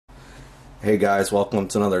Hey guys, welcome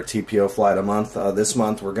to another TPO fly of the month. This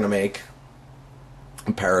month we're going to make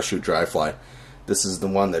a parachute dry fly. This is the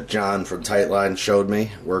one that John from Tightline showed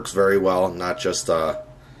me. Works very well, not just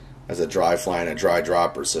as a dry fly and a dry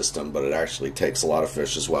dropper system, but it actually takes a lot of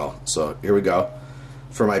fish as well. So here we go.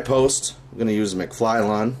 For my post, I'm going to use a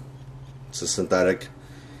McFly. It's a synthetic.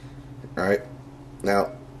 Alright, now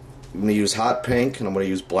I'm going to use hot pink and I'm going to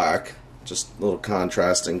use black. Just little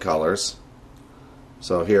contrasting colors.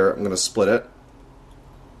 So here, I'm going to split it.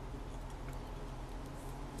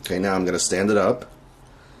 Okay, now I'm going to stand it up,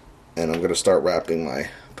 and I'm going to start wrapping my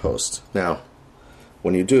post. Now,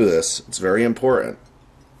 when you do this, it's very important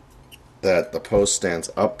that the post stands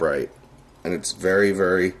upright, and it's very,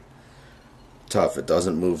 very tough. It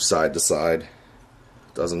doesn't move side to side.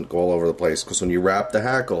 It doesn't go all over the place, because when you wrap the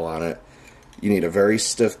hackle on it, you need a very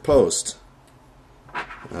stiff post.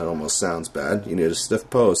 That almost sounds bad. You need a stiff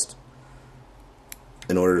post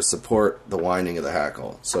in order to support the winding of the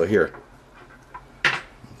hackle. So here,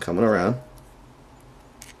 coming around.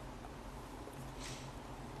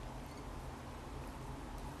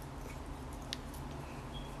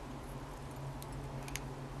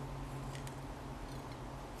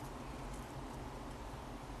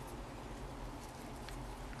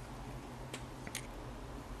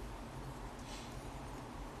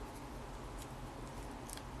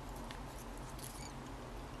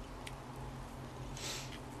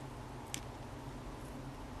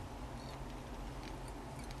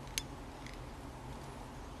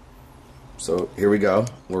 So here we go.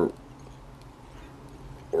 We're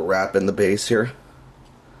wrapping the base here.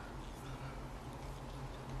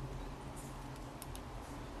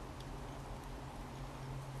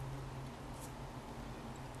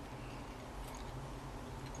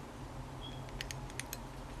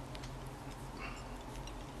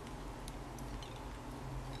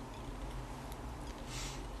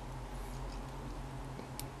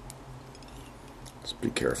 Be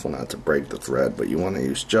careful not to break the thread, but you want to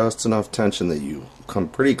use just enough tension that you come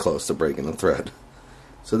pretty close to breaking the thread.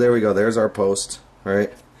 So there we go, there's our post,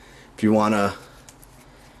 right? If you want to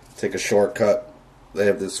take a shortcut, they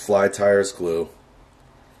have this fly tires glue.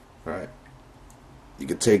 Alright, you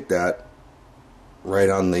could take that right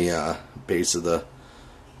on the base of the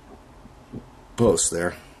post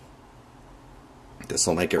there. This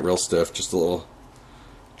will make it real stiff, just a little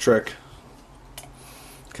trick.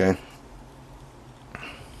 Okay.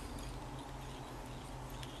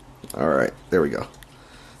 Alright, there we go.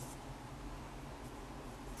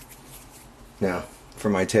 Now, for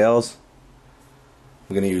my tails,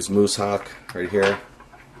 I'm going to use moose hawk right here.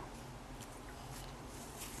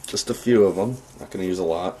 Just a few of them, not going to use a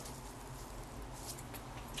lot.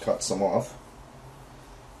 Cut some off.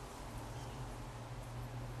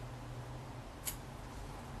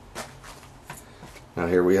 Now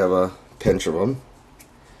here we have a pinch of them.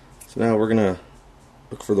 So now we're going to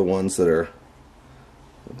look for the ones that are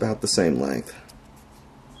about the same length.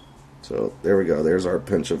 So there we go, there's our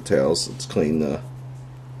pinch of tails. Let's clean the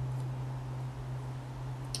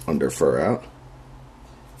under fur out.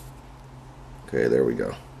 Okay, there we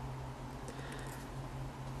go.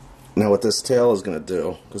 Now what this tail is going to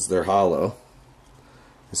do, because they're hollow,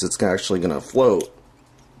 is it's actually going to float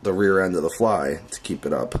the rear end of the fly to keep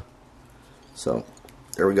it up. So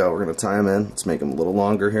there we go, we're going to tie them in. Let's make them a little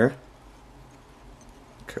longer here.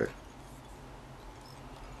 Okay.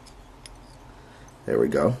 There we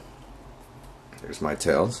go. There's my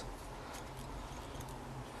tails.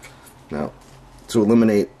 Now, to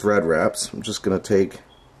eliminate thread wraps, I'm just going to take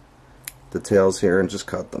the tails here and just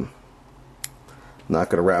cut them. I'm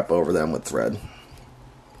not going to wrap over them with thread.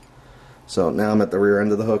 So now I'm at the rear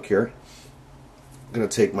end of the hook here. I'm going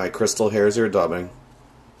to take my crystal hare's ear dubbing.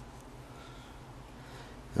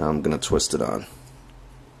 Now I'm going to twist it on.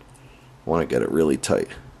 I want to get it really tight.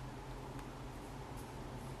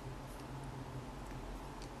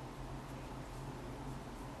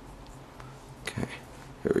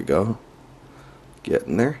 Here we go.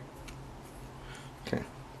 Getting there. Okay.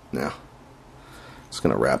 Now, just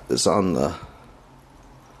gonna wrap this on the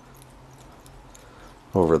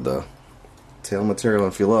over the tail material.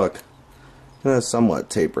 If you look, I'm gonna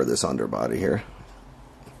somewhat taper this underbody here.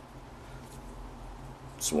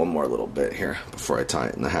 Just one more little bit here before I tie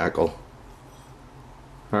it in the hackle.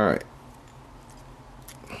 All right.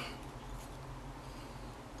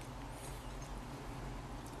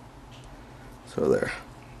 So there.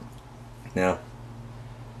 Now,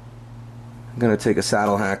 I'm going to take a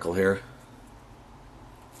saddle hackle here.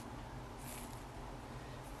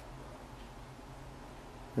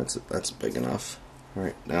 That's big enough.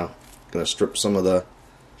 Alright, now I'm going to strip some of the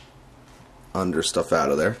under stuff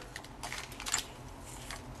out of there.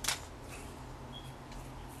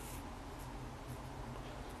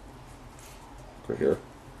 right here.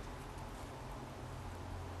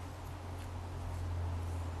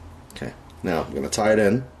 Okay, now I'm going to tie it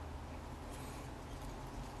in.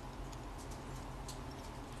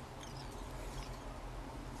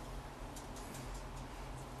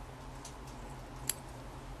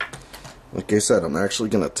 Like I said, I'm actually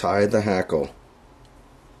going to tie the hackle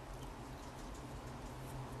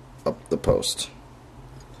up the post.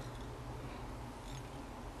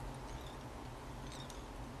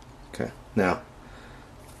 Okay, now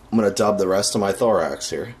I'm going to dub the rest of my thorax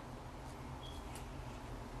here.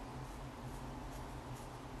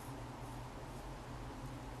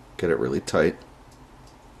 Get it really tight.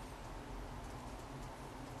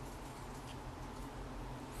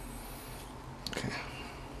 Okay.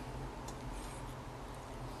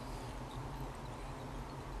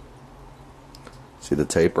 See the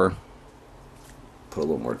taper? Put a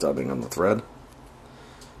little more dubbing on the thread.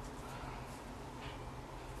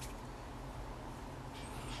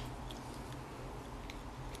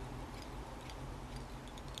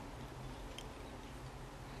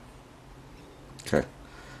 Okay.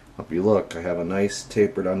 If you look, I have a nice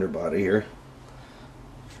tapered underbody here.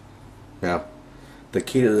 Now, the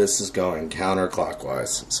key to this is going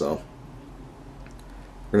counterclockwise. So,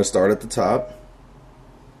 we're going to start at the top.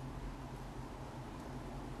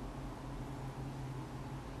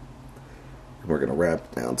 And we're going to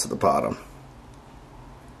wrap down to the bottom.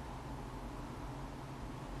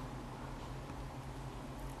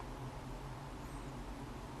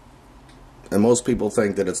 And most people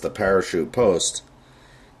think that it's the parachute post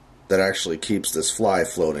that actually keeps this fly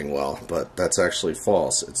floating well, but that's actually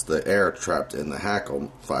false. It's the air trapped in the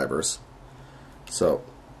hackle fibers. So,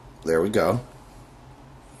 there we go.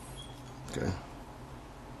 Okay.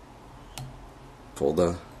 Pull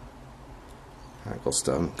the hackle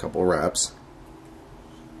stem, a couple wraps.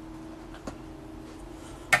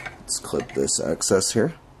 Let's clip this excess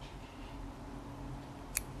here.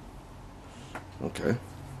 Okay.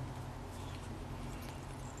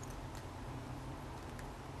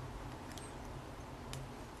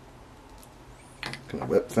 Gonna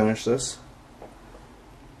whip finish this.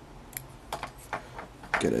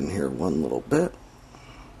 Get in here one little bit.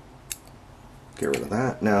 Get rid of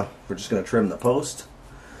that. Now we're just gonna trim the post.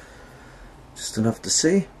 Just enough to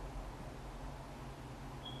see.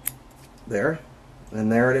 There. And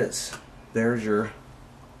there it is. There's your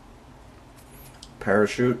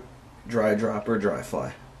parachute dry dropper dry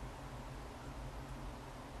fly.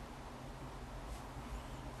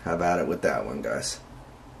 How about it with that one, guys?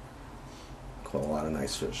 Caught a lot of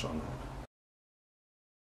nice fish on that.